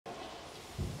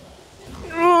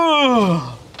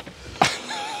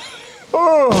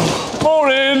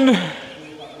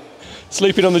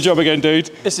Sleeping on the job again,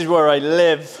 dude. This is where I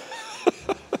live.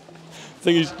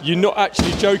 Thing is, you're not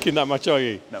actually joking that much, are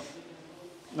you? No,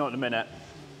 not in a minute.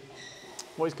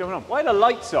 What is going on? Why are the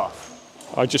lights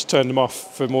off? I just turned them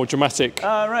off for more dramatic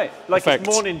Right, like effect.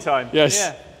 It's morning time.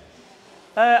 Yes.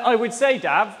 Yeah. I would say,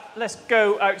 Dav, let's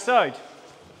go outside.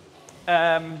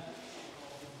 But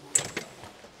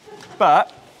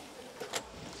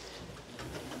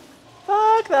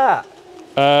fuck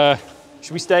that.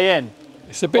 Should we stay in?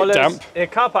 It's a bit damp. The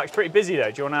car park's pretty busy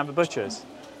though. Do you want to have a butcher's?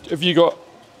 Have you got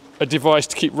a device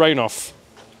to keep rain off?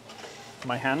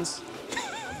 My hands.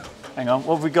 Hang on,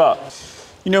 what have we got?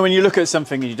 You know when you look at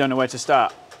something and you don't know where to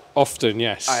start? Often,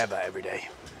 yes. I have that every day,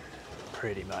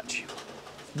 pretty much.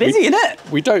 Busy, isn't it?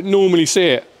 We don't normally see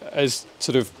it as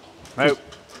sort of... Nope.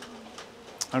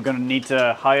 I'm going to need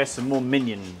to hire some more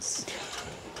minions.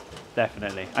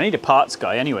 Definitely. I need a parts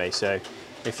guy anyway, so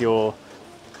if you're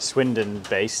Swindon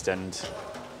based and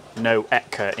know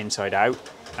Etka inside out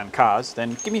and cars,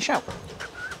 then give me a shout,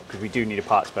 because we do need a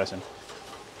parts person.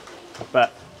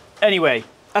 But anyway,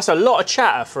 that's a lot of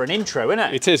chatter for an intro, isn't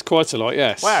it? It is quite a lot,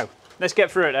 yes. Wow. Let's get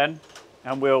through it then,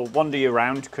 and we'll wander you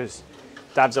around, because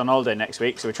Dad's on holiday next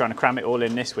week, so we're trying to cram it all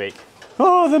in this week.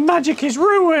 Oh, the magic is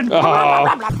ruined!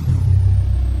 Oh.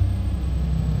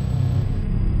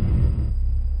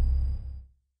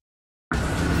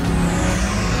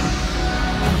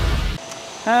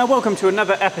 Welcome to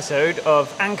another episode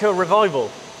of Anchor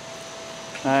Revival,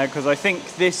 because I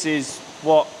think this is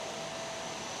what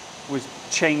was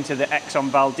chained to the Exxon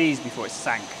Valdez before it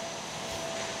sank.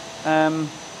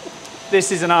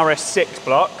 This is an RS6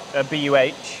 block, a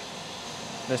BUH,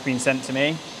 that's been sent to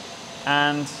me,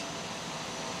 and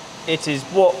it is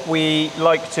what we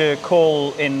like to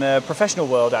call in the professional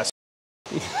world as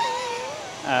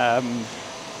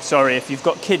sorry if you've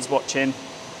got kids watching,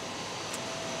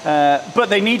 but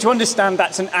they need to understand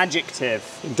that's an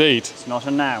adjective. Indeed. It's not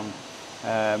a noun.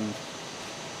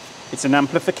 It's an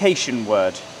amplification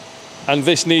word. And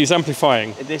this needs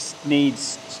amplifying. This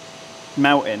needs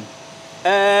melting.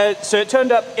 So it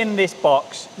turned up in this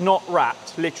box, not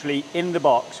wrapped, literally in the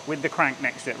box with the crank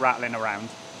next to it rattling around.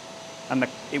 And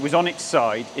it was on its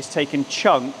side. It's taken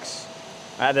chunks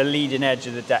at the leading edge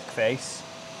of the deck face.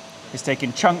 It's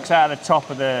taken chunks out of the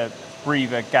top of the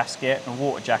breather gasket and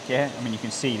water jacket. I mean, you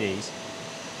can see these.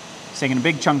 It's taken a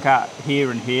big chunk out here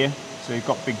and here, so you've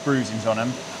got big bruisings on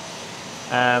them.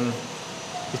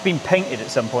 It's been painted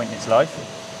at some point in its life.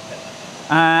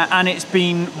 And it's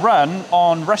been run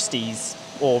on rusties,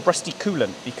 or rusty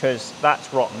coolant, because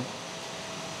that's rotten.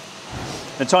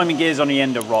 The timing gears on the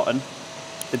end are rotten.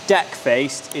 The deck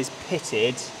face is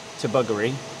pitted to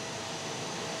buggery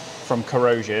from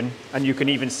corrosion, and you can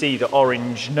even see the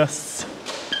orangeness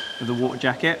of the water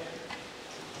jacket.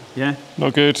 Yeah?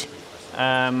 Not good.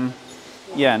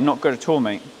 Yeah, not good at all,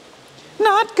 mate.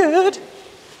 Not good!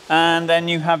 And then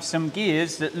you have some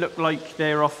gears that look like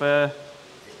they're off a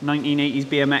 1980s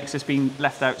BMX that's been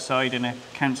left outside in a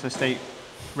council estate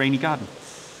rainy garden.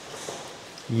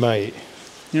 Mate.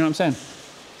 You know what I'm saying?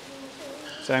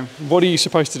 So, what are you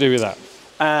supposed to do with that?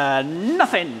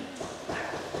 Nothing.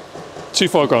 Too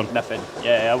far gone? Nothing.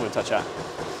 Yeah, I wouldn't touch that.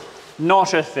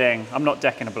 Not a thing. I'm not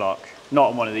decking a block.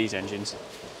 Not on one of these engines.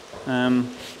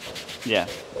 Yeah.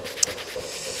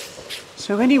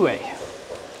 So anyway,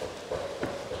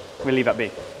 we'll leave that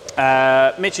be.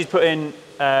 Mitch has put in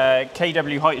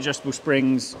KW height adjustable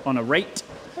springs on a rate.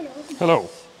 Hello.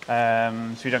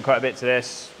 So we've done quite a bit to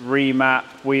this. Remap,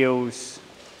 wheels,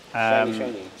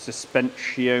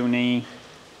 suspensione.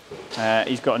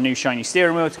 He's got a new shiny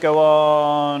steering wheel to go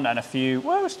on, and a few.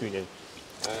 What else do we do?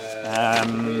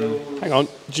 Hang on.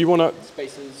 Do you want to?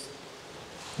 Spaces.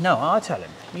 No, I'll tell him.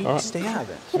 You All right. stay out of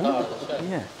it. Oh, sure.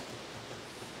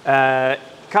 Yeah.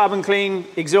 Carbon clean,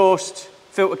 exhaust,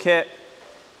 filter kit,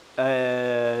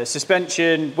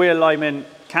 suspension, wheel alignment,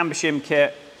 camber shim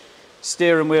kit,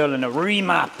 steering wheel, and a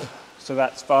remap. So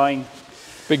that's fine.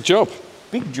 Big job.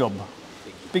 Big job.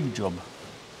 Big job.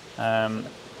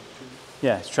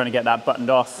 Yeah, it's trying to get that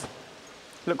buttoned off.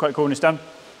 Look quite cool when it's done.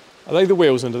 Are they the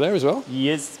wheels under there as well?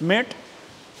 Yes, mate.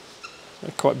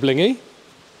 They're quite blingy.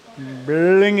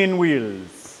 Blinging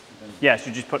wheels. Yes,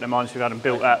 you just put them on, so we've had them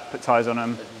built up, put tyres on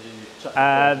them.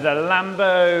 The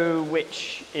Lambo,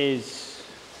 which is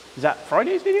that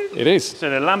Friday's video? It is.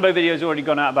 So the Lambo video has already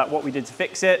gone out about what we did to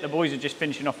fix it. The boys are just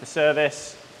finishing off the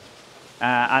service.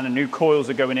 And the new coils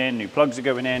are going in, new plugs are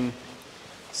going in.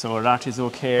 So that is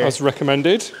okay. As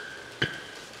recommended.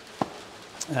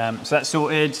 So that's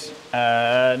sorted.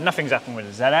 Nothing's happened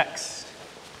with the ZX.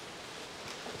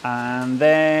 And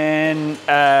then,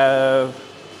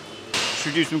 should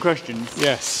we do some questions?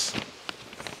 Yes.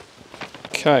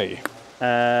 Okay.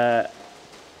 Paintball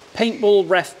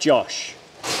ref Josh.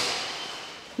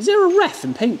 Is there a ref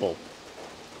in paintball?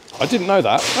 I didn't know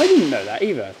that. I didn't know that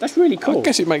either. That's really cool. I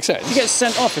guess it makes sense. You get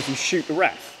sent off if you shoot the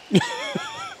ref.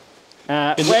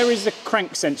 Where is the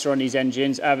crank sensor on these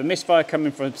engines? I have a misfire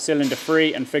coming from cylinder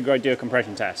 3 and figure I'd do a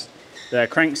compression test. The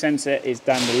crank sensor is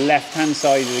down the left-hand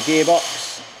side of the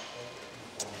gearbox.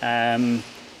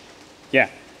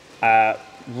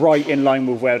 Right in line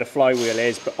with where the flywheel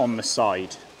is, but on the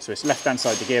side. So it's left-hand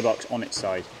side of the gearbox on its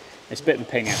side. It's a bit of a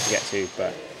pain you have to get to,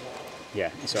 but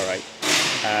yeah, it's all right.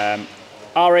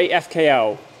 R8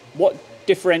 FKL. What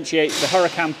differentiates the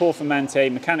Huracan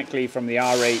Performante mechanically from the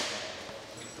R8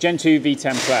 Gen 2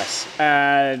 V10 Plus?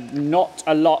 Not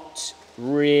a lot,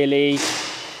 really.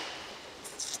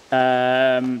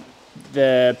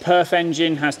 The Perf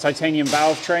engine has titanium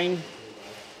valve train.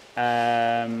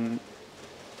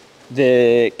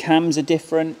 The cams are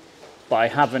different, but I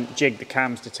haven't jigged the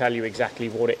cams to tell you exactly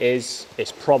what it is.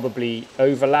 It's probably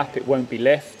overlap, it won't be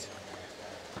lift.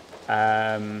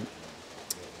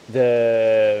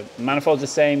 The manifold's the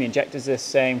same, the injector's the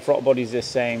same, throttle body's the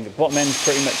same, the bottom end's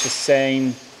pretty much the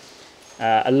same.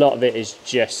 A lot of it is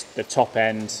just the top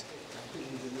end,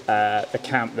 the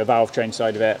cam, the valve train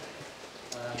side of it.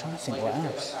 I'm trying to think what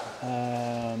else.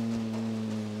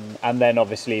 And then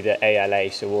obviously the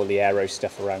ALA, so all the aero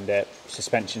stuff around it.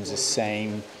 Suspension's the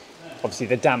same. Obviously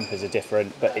the dampers are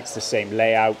different, but it's the same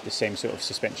layout, the same sort of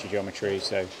suspension geometry,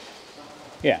 so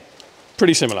yeah.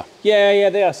 Pretty similar. Yeah,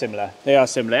 they are similar. They are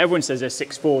similar. Everyone says they're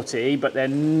 640, but they're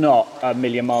not a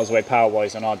million miles away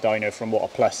power-wise on our dyno from what a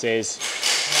Plus is.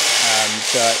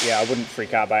 So yeah, I wouldn't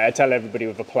freak out about it. I tell everybody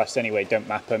with a Plus anyway, don't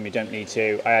map them, you don't need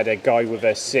to. I had a guy with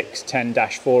a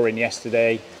 610-4 in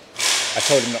yesterday. I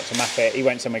told him not to map it. He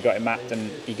went somewhere, got it mapped, and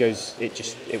he goes,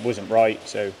 it wasn't right.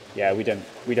 So yeah, we don't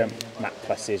map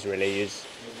Pluses really.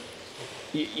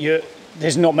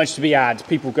 There's not much to be had.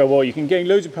 People go, well, you can gain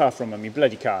loads of power from them. You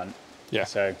bloody can't. Yeah.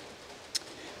 So,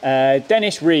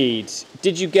 Dennis reads,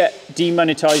 did you get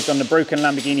demonetized on the broken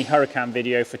Lamborghini Huracan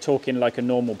video for talking like a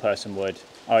normal person would,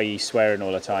 i.e. swearing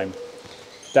all the time?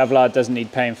 Davlard doesn't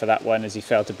need paying for that one as he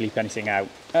failed to bleep anything out.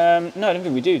 No, I don't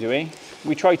think we do we?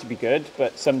 We try to be good,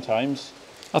 but sometimes.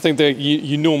 I think that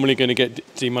you're normally going to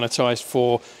get demonetized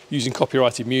for using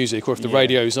copyrighted music, or if the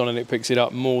radio's on and it picks it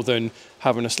up, more than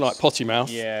having a slight potty mouth.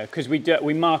 Yeah, because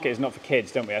we mark it as not for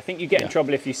kids, don't we? I think you get in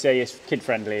trouble if you say it's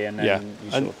kid-friendly and then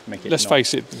you sort of make it let's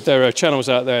face it, there are channels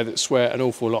out there that swear an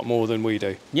awful lot more than we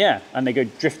do. Yeah, and they go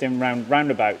drifting round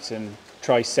roundabouts and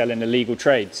try selling illegal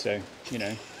trades, so, you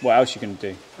know, what else you can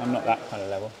do? I'm not that kind of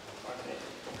level.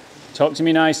 Talk to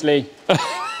me nicely.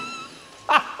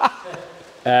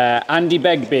 Andy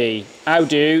Begbie, how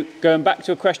do? Going back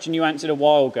to a question you answered a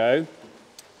while ago,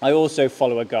 I also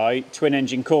follow a guy, twin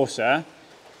engine Corsa.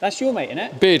 That's your mate, isn't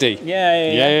it? Beardy.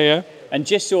 Yeah. And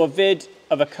just saw a vid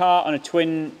of a car on a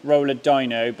twin roller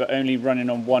dyno, but only running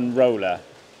on one roller.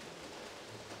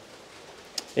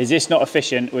 Is this not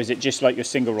efficient, or is it just like your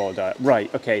single roller dyno?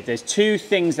 Right, okay, there's two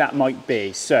things that might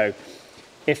be. So,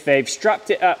 if they've strapped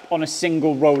it up on a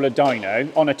single roller dyno,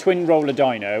 on a twin roller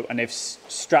dyno, and they've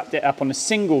strapped it up on a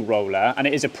single roller, and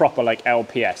it is a proper like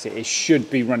LPS, it should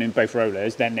be running both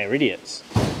rollers, then they're idiots.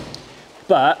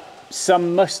 But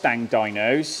some Mustang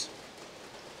dynos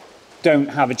don't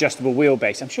have adjustable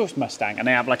wheelbase. I'm sure it's Mustang, and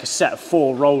they have like a set of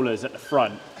 4 rollers at the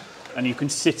front, and you can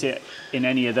sit it in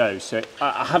any of those. So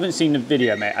I haven't seen the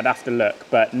video, mate, I'd have to look,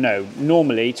 but no,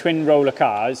 normally twin roller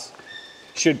cars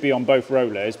should be on both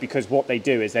rollers, because what they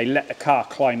do is they let the car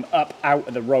climb up out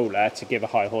of the roller to give a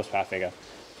high horsepower figure.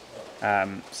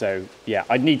 So yeah,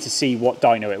 I'd need to see what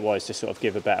dyno it was to sort of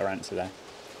give a better answer there.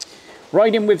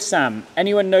 Riding with Sam,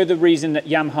 anyone know the reason that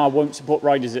Yamaha won't support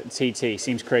riders at the TT?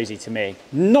 Seems crazy to me.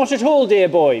 Not at all, dear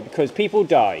boy, because people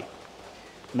die.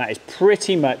 And that is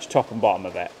pretty much top and bottom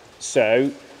of it.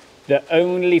 So the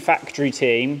only factory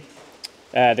team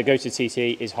that go to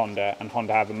TT is Honda, and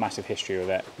Honda have a massive history with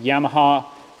it. Yamaha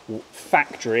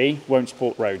factory won't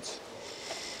support roads.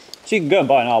 So you can go and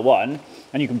buy an R1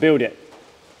 and you can build it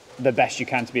the best you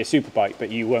can to be a superbike,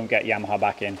 but you won't get Yamaha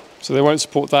back in. So they won't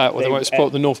support that, or they won't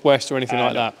support the Northwest or anything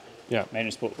like that? Yeah. They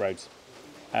don't support roads.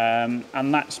 And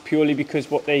that's purely because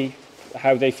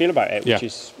how they feel about it,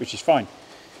 which is fine.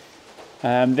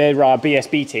 There are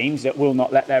BSB teams that will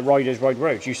not let their riders ride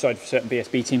roads. You side for certain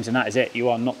BSB teams and that is it. You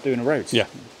are not doing the roads. Yeah.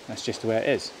 That's just the way it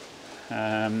is.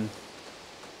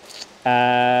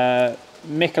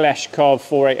 Mikoleshkov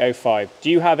 4805. Do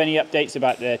you have any updates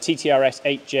about the TTRS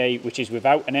 8J, which is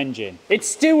without an engine? It's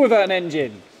still without an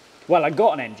engine. Well, I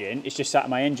got an engine. It's just sat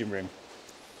in my engine room.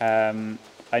 I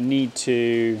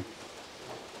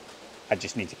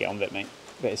just need to get on with it, mate.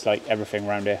 But it's like everything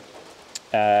around here.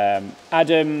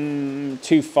 Adam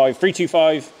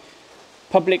 325,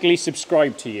 publicly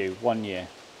subscribed to you 1 year.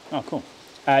 Oh, cool.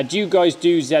 Do you guys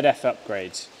do ZF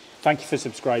upgrades? Thank you for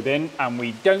subscribing, and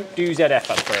we don't do ZF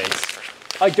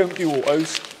upgrades. I don't do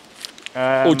autos.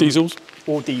 Or diesels.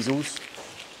 Or diesels.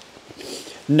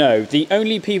 No, the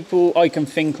only people I can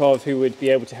think of who would be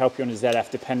able to help you on a ZF,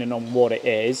 depending on what it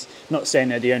is, not saying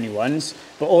they're the only ones,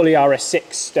 but all the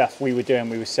RS6 stuff we were doing,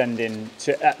 we were sending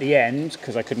to at the end,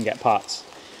 because I couldn't get parts.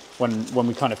 When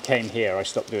we kind of came here, I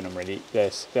stopped doing them really.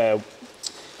 The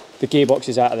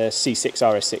gearboxes out of the C6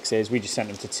 RS6s, we just sent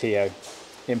them to Tio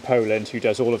in Poland, who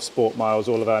does all of Sport Miles,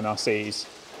 all of MRCs.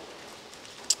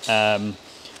 I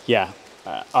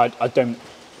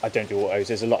don't do autos.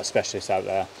 There's a lot of specialists out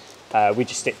there. We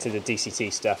just stick to the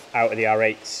DCT stuff out of the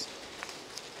R8s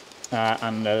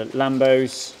and the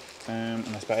Lambos, and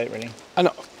that's about it really. And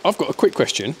I've got a quick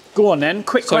question. Go on then,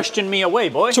 question me away,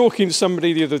 boy. Talking to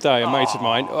somebody the other day, a mate of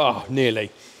mine, nearly,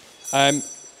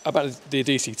 about the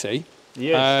DCT.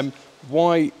 Yes.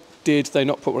 Why did they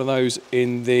not put one of those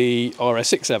in the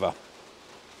RS6 ever?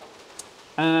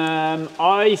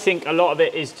 I think a lot of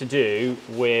it is to do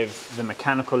with the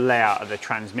mechanical layout of the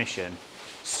transmission.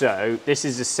 So this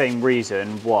is the same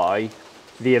reason why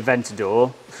the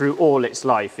Aventador, through all its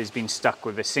life, has been stuck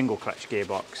with a single clutch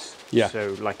gearbox. Yeah.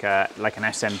 So like an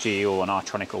SMG or an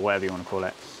R-tronic or whatever you want to call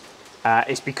it.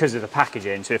 It's because of the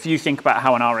packaging. So if you think about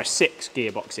how an RS6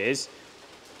 gearbox is,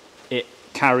 it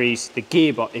carries the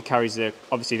gearbox, it carries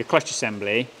obviously the clutch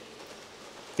assembly,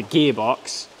 the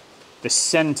gearbox, the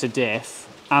center diff,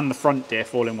 and the front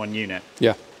diff all in one unit.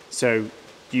 Yeah. So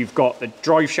you've got the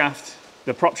drive shaft,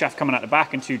 the prop shaft coming out the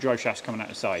back, and two drive shafts coming out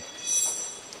the side.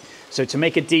 So to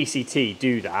make a DCT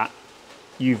do that,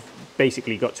 you've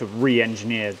basically got to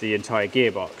re-engineer the entire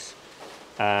gearbox.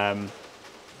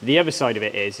 The other side of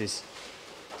it is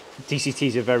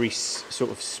DCTs are very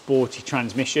sort of sporty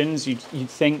transmissions, you'd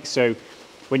think. So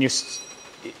when you're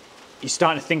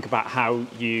starting to think about how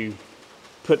you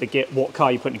put what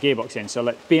car you put in the gearbox in. So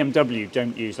like BMW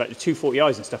don't use like the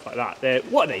 240i's and stuff like that.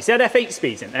 What are they? ZF 8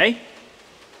 speeds, aren't they?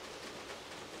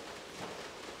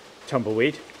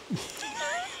 Tumbleweed.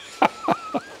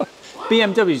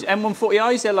 BMWs,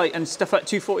 M140i's, they're like, and stuff like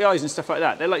 240i's and stuff like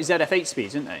that. They're like ZF 8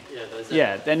 speeds, aren't they?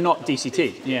 Yeah, they're not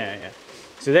DCT. Yeah.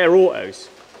 So they're autos.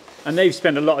 And they've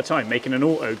spent a lot of time making an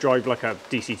auto drive like a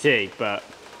DCT, but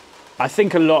I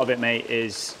think a lot of it, mate,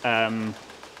 is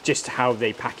just how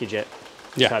they package it.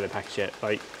 How they package it.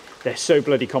 Like, they're so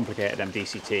bloody complicated, them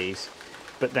DCTs,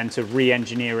 but then to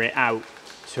re-engineer it out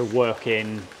to work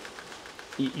in,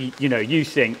 you know, you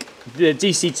think the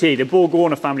DCT, the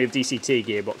Borg-Warner family of DCT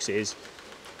gearboxes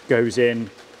goes in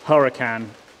Huracan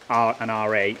and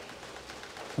R8,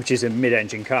 which is a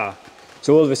mid-engine car.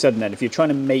 So all of a sudden then, if you're trying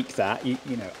to make that, you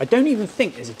know, I don't even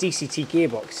think there's a DCT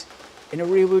gearbox in a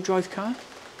rear-wheel drive car.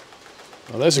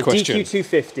 Well, there's a question. The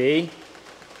DQ250,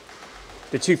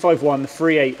 the 251, the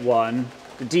 381,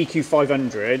 the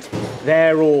DQ500,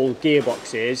 they're all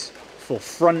gearboxes for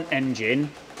front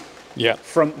engine,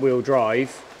 front wheel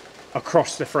drive,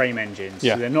 across the frame engines.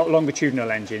 So they're not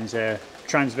longitudinal engines, they're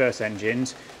transverse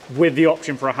engines with the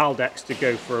option for a Haldex to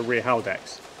go for a rear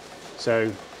Haldex.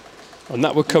 So, and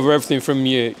that would cover everything from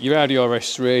your Audi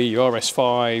RS3, your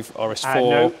RS5,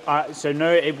 RS4.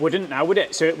 No, it wouldn't now, would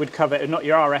it? So it would cover not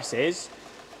your RSs,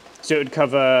 so it would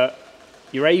cover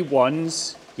your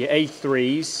A1s, your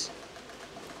A3s,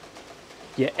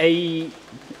 your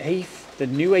the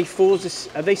new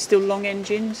A4s, are they still long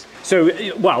engines? So,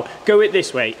 well, go it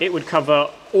this way. It would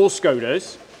cover all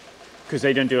Skodas, because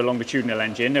they don't do a longitudinal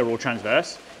engine, they're all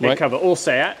transverse. It would cover all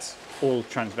Seats, all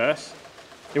transverse.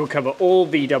 It would cover all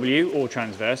VW, all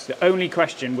transverse. The only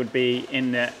question would be,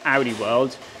 in the Audi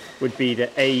world, would be the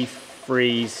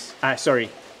A3s, A4s,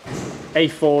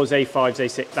 A5s,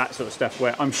 A6, that sort of stuff,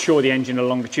 where I'm sure the engine are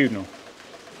longitudinal.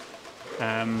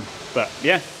 But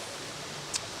yeah.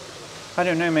 I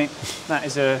don't know, mate. That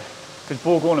is because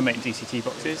Borg-Warner make DCT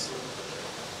boxes.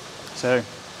 So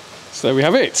there we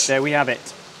have it. There we have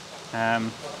it.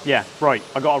 Yeah, right.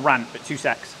 I got a rant, but 2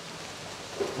 secs.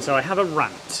 So I have a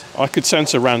rant. I could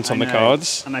sense a rant on the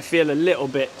cards. And I feel a little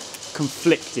bit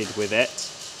conflicted with it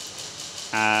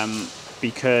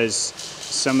because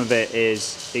some of it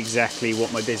is exactly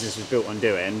what my business was built on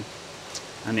doing,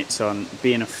 and it's on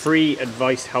being a free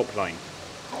advice helpline.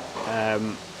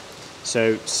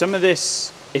 So some of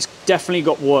this, it's definitely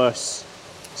got worse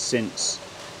since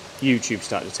YouTube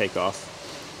started to take off.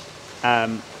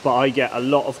 But I get a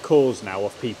lot of calls now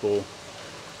of people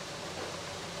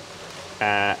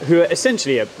who are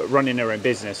essentially running their own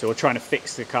business or trying to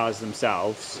fix the cars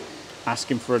themselves,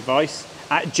 asking for advice.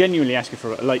 genuinely asking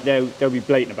for it. Like they'll be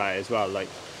blatant about it as well. Like,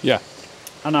 Yeah.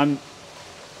 and I'm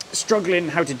struggling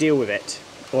how to deal with it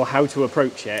or how to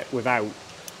approach it without,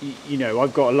 you know,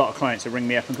 I've got a lot of clients that ring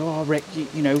me up and go, oh Rick,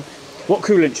 you know, what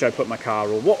coolant should I put in my car,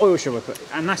 or what oil should I put?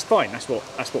 And that's fine. That's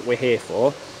what we're here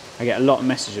for. I get a lot of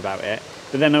message about it,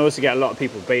 but then I also get a lot of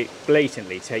people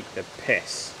blatantly take the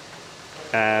piss.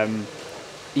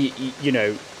 You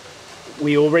know,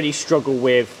 we already struggle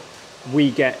with, we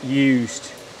get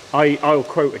used. I'll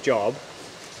quote a job,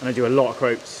 and I do a lot of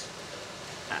quotes,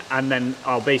 and then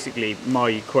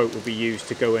my quote will be used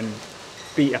to go and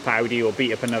beat up Audi or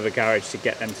beat up another garage to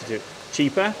get them to do it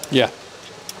cheaper. Yeah.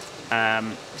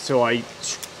 So I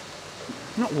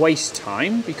not waste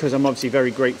time, because I'm obviously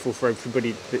very grateful for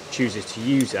everybody that chooses to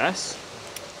use us.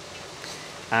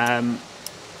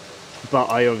 But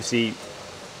I obviously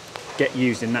get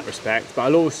used in that respect. But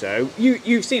I'll also,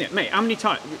 you've seen it, mate. How many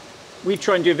times we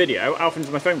try and do a video, how often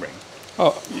does my phone ring?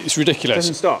 Oh, it's ridiculous. It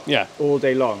doesn't stop. Yeah. All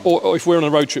day long. Or if we're on a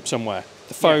road trip somewhere,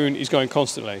 the phone is going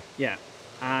constantly. Yeah.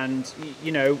 And,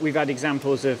 you know, we've had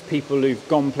examples of people who've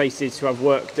gone places to have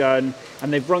work done,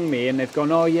 and they've rung me and they've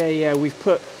gone, oh yeah, we've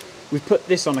put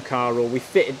this on a car, or we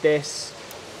fitted this,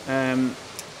 and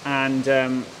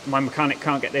my mechanic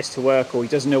can't get this to work, or he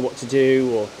doesn't know what to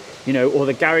do, or, you know, or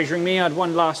the garage ring me. I had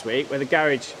one last week where the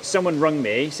garage, someone rung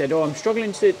me, said, oh, I'm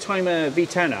struggling to time a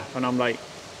V10 up, and I'm like,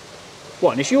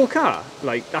 what, and it's your car?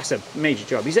 Like, that's a major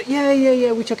job. He's like,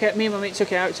 yeah, we took it out, me and my mate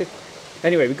took it out.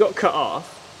 Anyway, we got cut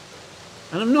off.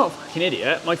 And I'm not a fucking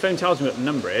idiot. My phone tells me what the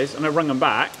number is, and I rung them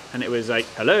back, and it was like,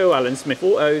 hello, Alan Smith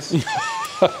Autos.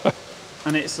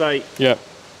 And it's like, yeah.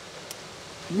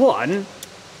 One,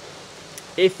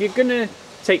 if you're going to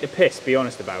take the piss, be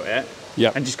honest about it.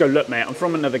 Yeah. And just go, look, mate, I'm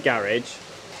from another garage,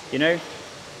 you know?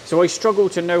 So I struggle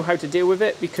to know how to deal with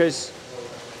it, because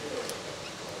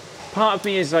part of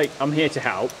me is like, I'm here to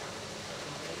help.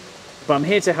 But I'm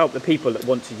here to help the people that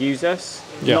want to use us,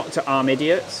 not to arm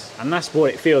idiots. And that's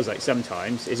what it feels like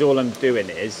sometimes, is all I'm doing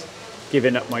is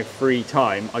giving up my free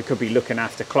time. I could be looking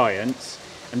after clients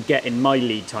and getting my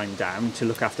lead time down to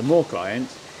look after more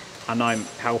clients. And I'm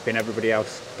helping everybody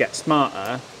else get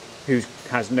smarter who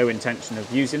has no intention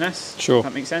of using us. Sure.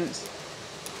 Does that make sense?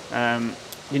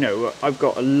 You know, I've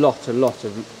got a lot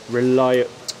of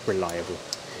reliable,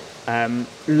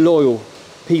 loyal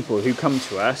people who come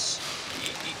to us.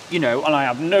 You know, and I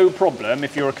have no problem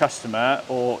if you're a customer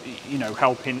or, you know,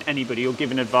 helping anybody or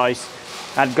giving advice.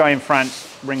 I had a guy in France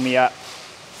ring me up,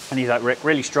 and he's like, Rick,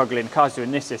 really struggling. The car's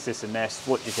doing this, and this.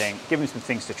 What do you think? Give him some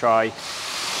things to try.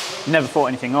 Never thought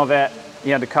anything of it.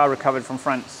 He had the car recovered from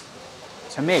France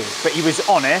to me. But he was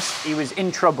honest. He was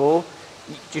in trouble.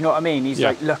 Do you know what I mean? He's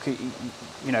like, look,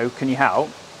 you know, can you help?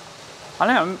 I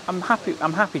know, I'm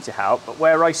happy to help. But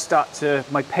where my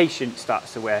patience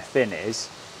starts to wear thin is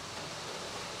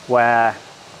where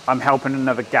I'm helping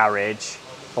another garage,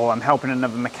 or I'm helping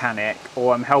another mechanic,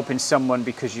 or I'm helping someone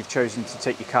because you've chosen to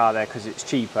take your car there because it's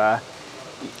cheaper.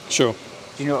 Sure.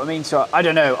 Do you know what I mean? So I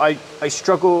don't know, I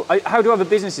struggle. How do other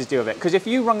businesses deal with it? Because if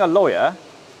you rung a lawyer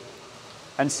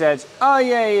and said, oh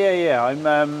yeah,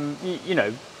 I'm, you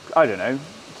know, I don't know,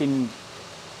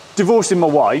 divorcing my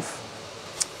wife,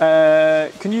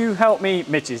 can you help me,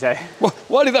 Mitch's here?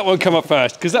 Why did that one come up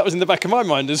first? Because that was in the back of my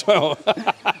mind as well.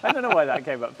 I don't know why that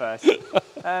came up first.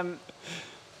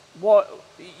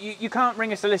 You can't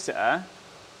ring a solicitor,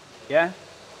 yeah,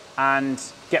 and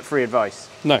get free advice.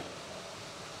 No.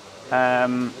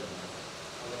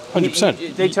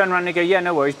 100%. They turn around and go, yeah,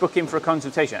 no worries, book in for a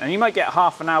consultation. And you might get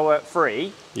half an hour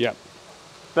free. Yeah.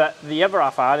 But the other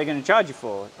half hour they're going to charge you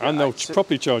for. And they'll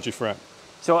properly charge you for it.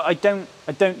 So I don't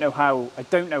know how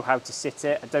to sit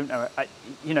it. I don't know.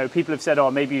 You know, people have said,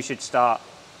 oh, maybe you should start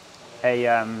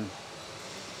a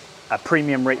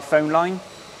premium rate phone line.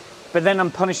 But then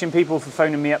I'm punishing people for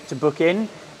phoning me up to book in,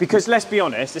 because let's be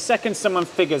honest, the second someone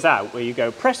figures out where you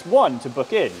go, press 1 to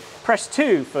book in, press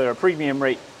 2 for a premium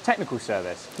rate technical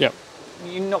service. Yeah.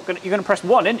 You're gonna press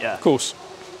 1, aren't you? Of course.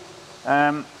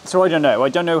 So I don't know. I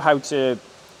don't know how to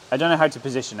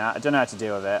position that. I don't know how to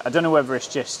deal with it. I don't know whether it's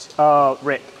just, oh,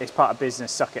 Rick, it's part of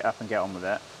business, suck it up and get on with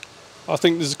it. I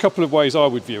think there's a couple of ways I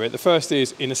would view it. The first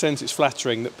is, in a sense, it's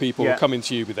flattering that people are coming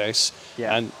to you with this.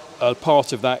 Yeah. And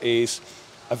part of that is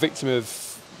a victim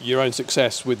of your own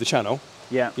success with the channel.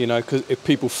 Yeah. You know, because if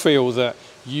people feel that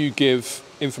you give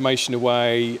information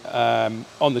away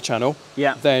on the channel,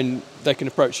 then they can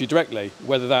approach you directly,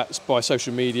 whether that's by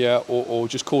social media or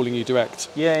just calling you direct.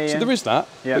 Yeah. So there is that.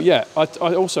 Yeah. But yeah,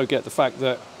 I also get the fact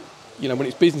that, you know, when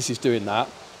it's businesses doing that,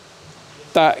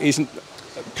 that isn't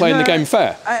playing the game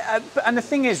fair. And the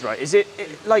thing is, right, is it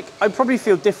like, I'd probably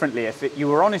feel differently if you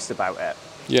were honest about it.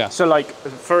 Yeah. So like,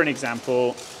 for an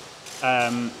example,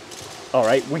 all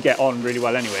right, we get on really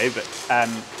well anyway, but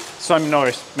Simon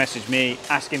Norris messaged me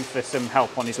asking for some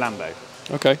help on his Lambo.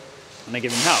 Okay. And I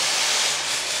give him help.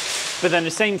 But then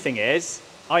the same thing is,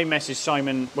 I messaged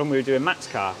Simon when we were doing Matt's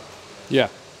car. Yeah.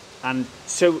 And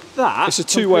so that, it's a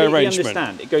two-way arrangement.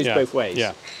 Understand. It goes both ways.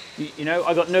 Yeah. You know,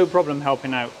 I got no problem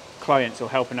helping out clients or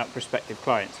helping out prospective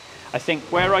clients. I think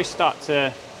where I start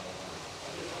to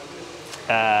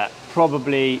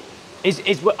probably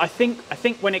is what I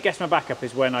think when it gets my back up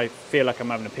is when I feel like I'm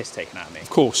having a piss taken out of me. Of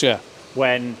course, yeah.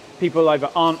 When people either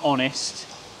aren't honest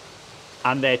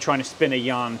and they're trying to spin a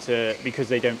yarn because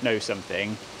they don't know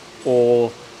something,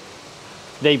 or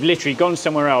they've literally gone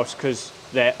somewhere else because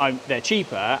they're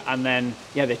cheaper, and then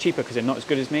they're cheaper because they're not as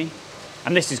good as me.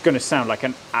 And this is going to sound like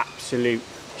an absolute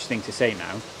thing to say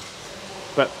now,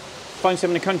 but Find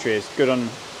Some in the Country is good on,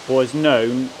 or is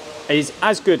known, is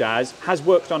as good as, has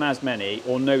worked on as many,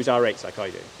 or knows R8s like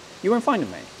I do. You won't find them,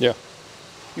 mate. Yeah.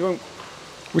 You won't.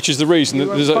 Which is the reason that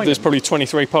there's probably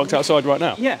 23 parked outside right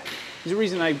now. Yeah. There's a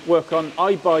reason I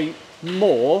buy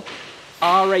more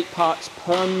R8 parts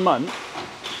per month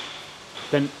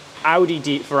than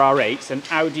Audi for R8s and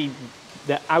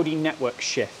the Audi network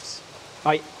shifts.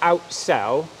 I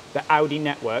outsell the Audi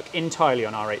network entirely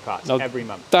on R8 parts every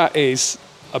month. That is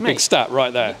a big stat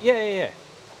right there. Yeah.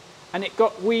 And it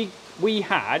got, we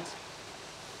had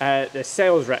the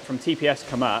sales rep from TPS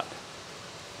come up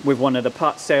with one of the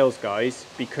parts sales guys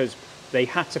because they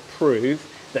had to prove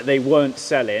that they weren't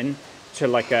selling to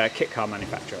like a kit car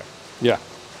manufacturer. Yeah.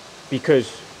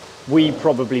 Because we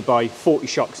probably buy 40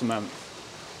 shocks a month.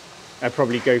 I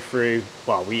probably go through,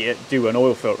 well, we do an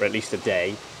oil filter at least a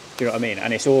day. Do you know what I mean?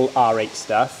 And it's all R8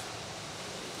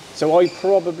 stuff. So I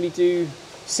probably do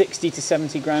 60 to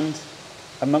 70 grand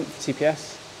a month for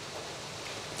TPS.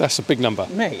 That's a big number.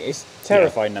 Mate, it's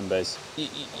terrifying numbers.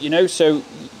 You know, so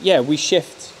yeah, we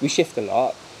shift a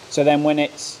lot. So then when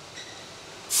it's,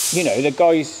 you know, the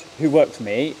guys who work for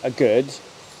me are good.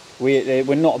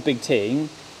 We're not a big team.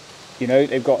 You know,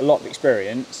 they've got a lot of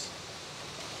experience.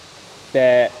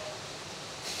 They're,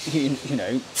 you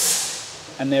know,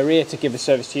 and they're here to give a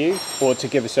service to you or to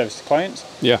give a service to clients.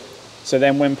 Yeah. So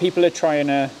then when people are trying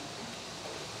to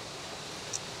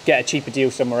get a cheaper deal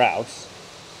somewhere else.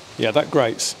 Yeah, that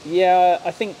grates. Yeah,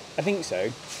 I think so.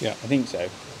 Yeah. I think so.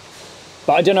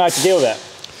 But I don't know how to deal with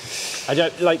it. I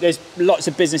don't, like, there's lots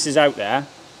of businesses out there,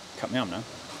 cut me arm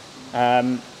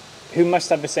now, who must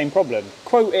have the same problem.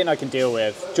 Quoting I can deal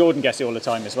with. Jordan gets it all the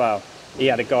time as well. He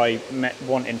had a guy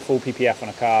wanting full PPF on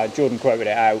a car. Jordan quoted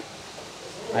it out.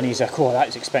 And he's like, oh,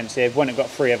 that's expensive. Went and got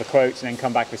 3 other quotes and then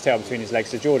come back with his tail between his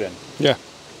legs to Jordan. Yeah.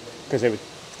 Because they were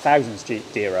thousands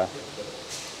dearer.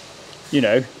 You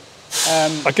know.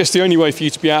 I guess the only way for you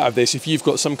to be out of this, if you've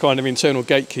got some kind of internal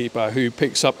gatekeeper who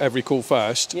picks up every call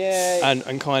first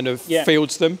and kind of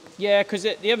fields them. Yeah, because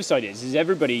the other side is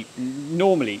everybody,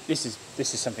 normally, this is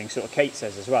something sort of Kate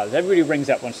says as well, is everybody rings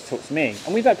up wants to talk to me.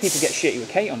 And we've had people get shitty with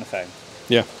Kate on the phone.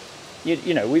 Yeah.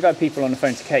 You know, we've had people on the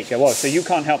phone to Kate go, well, so you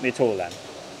can't help me at all then?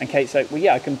 And Kate's like, well,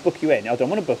 yeah, I can book you in. I don't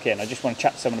want to book in. I just want to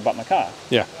chat to someone about my car.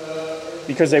 Yeah.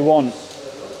 Because they want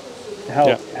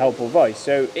help or advice.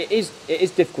 So it is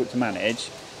difficult to manage.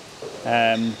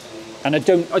 And I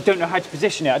don't know how to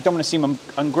position it. I don't want to seem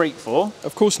ungrateful.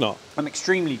 Of course not. I'm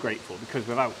extremely grateful because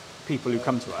without people who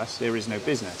come to us, there is no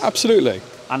business. Absolutely.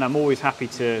 And I'm always happy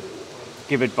to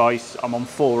give advice. I'm on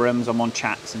forums, I'm on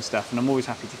chats and stuff, and I'm always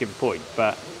happy to give a point.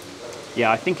 But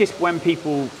yeah, I think it's when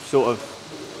people sort of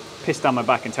piss down my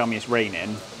back and tell me it's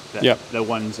raining that the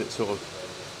ones that sort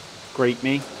of grate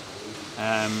me.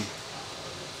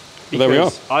 Because there we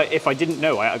are. If I didn't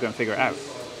know, I had to go and figure it out.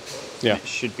 Yeah. It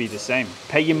should be the same.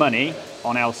 Pay your money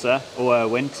on Elsa or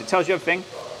Erwin, because it tells you everything.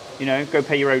 You know, go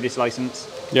pay your Otis license.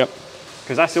 Yep.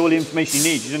 Because that's all the information you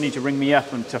need. You don't need to ring me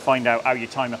up and to find out how you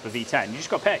time up a V10. You just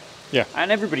got to pay. Yeah. And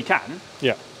everybody can.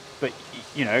 Yeah. But,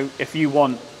 you know, if you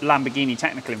want Lamborghini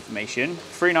technical information,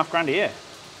 $3.5 grand a year.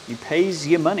 You pays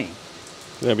your money.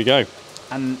 There we go.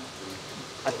 And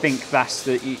I think that's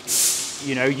the...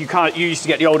 You know, you used to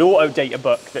get the old auto data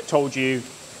book that told you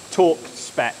torque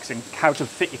specs and how to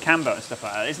fit your cam belt and stuff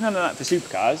like that. There's none of that for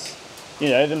supercars. You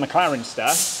know, the McLaren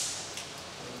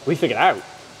stuff, we figured out.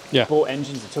 Yeah. We bought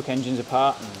engines and took engines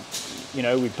apart, and, you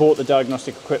know, we bought the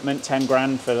diagnostic equipment, 10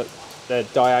 grand for the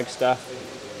diag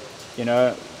stuff. You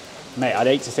know, mate, I'd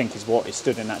hate to think is what is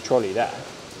stood in that trolley there.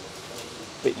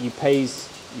 But you pays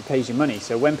your money.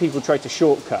 So when people try to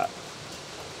shortcut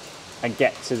and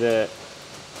get to the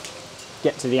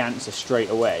answer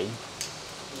straight away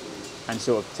and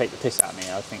sort of take the piss out of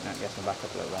me, I think that gets me back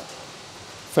up a little bit.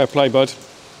 Fair play, bud.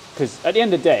 Because at the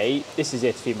end of the day, this is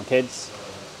here to feed my kids.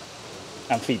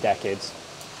 and feed their kids.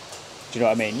 Do you know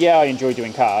what I mean? Yeah, I enjoy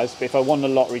doing cars, but if I won the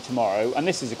lottery tomorrow, and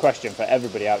this is a question for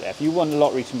everybody out there, if you won the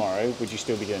lottery tomorrow, would you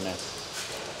still be doing this?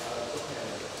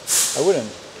 I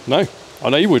wouldn't. No, I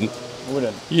know you wouldn't. I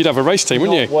wouldn't. You'd have a race team,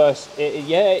 wouldn't you? Worse.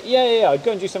 Yeah. I'd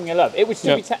go and do something I love. It would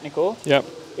still be technical. Yep.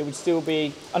 It would still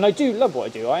be, and I do love what I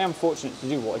do. I am fortunate to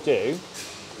do what I do,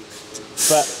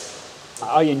 but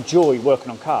I enjoy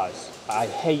working on cars. I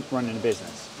hate running a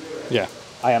business. Yeah.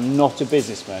 I am not a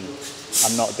businessman.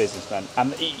 I'm not a businessman.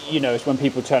 And you know, it's when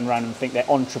people turn around and think they're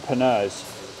entrepreneurs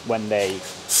when they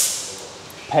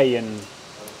pay and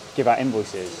give out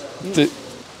invoices.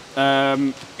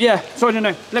 Yeah, so I don't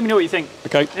know. Let me know what you think.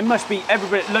 Okay. It must be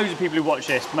everybody, loads of people who watch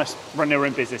this must run their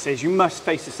own businesses. You must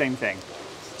face the same thing,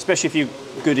 especially if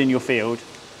you're good in your field.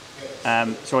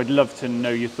 So I'd love to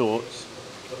know your thoughts.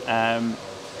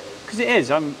 Because it is,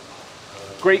 I'm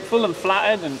grateful and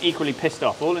flattered and equally pissed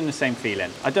off, all in the same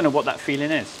feeling. I don't know what that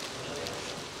feeling is.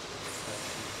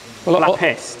 Well,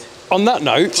 Flat-pissed. On that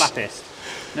note... Flat-pissed.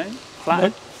 No?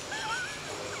 Flattered?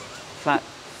 No.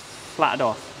 Flattered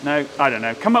off. No, I don't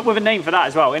know. Come up with a name for that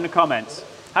as well in the comments.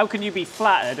 How can you be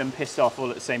flattered and pissed off all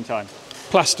at the same time?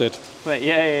 Plastered. But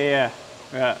yeah.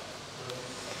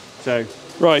 So.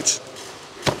 Right.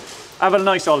 Have a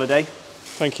nice holiday.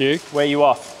 Thank you. Where are you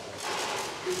off?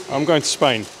 I'm going to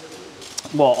Spain.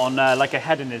 What, on like a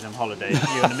hedonism holiday?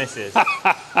 You and the missus?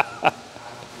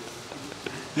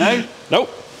 No? Nope.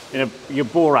 In your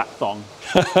Borat thong.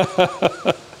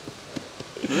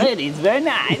 Ladies, very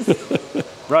nice.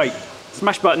 Right,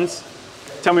 smash buttons.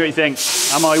 Tell me what you think.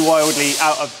 Am I wildly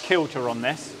out of kilter on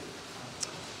this?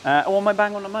 Or am I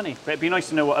bang on the money? But it'd be nice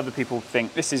to know what other people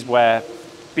think. This is where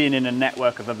being in a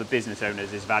network of other business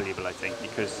owners is valuable, I think,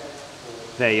 because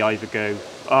they either go,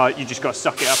 oh, you just got to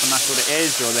suck it up and that's what it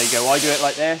is, or they go, I do it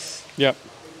like this. Yep.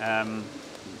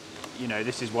 You know,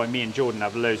 this is why me and Jordan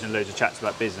have loads and loads of chats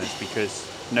about business, because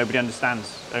nobody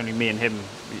understands, only me and him.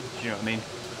 Do you know what I mean?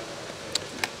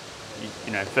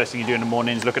 You know, first thing you do in the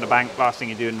morning is look at the bank, last thing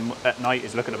you do at night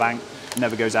is look at the bank. It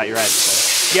never goes out your head.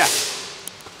 So, yeah.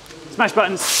 Smash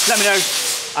buttons, let me know,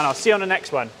 and I'll see you on the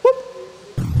next one.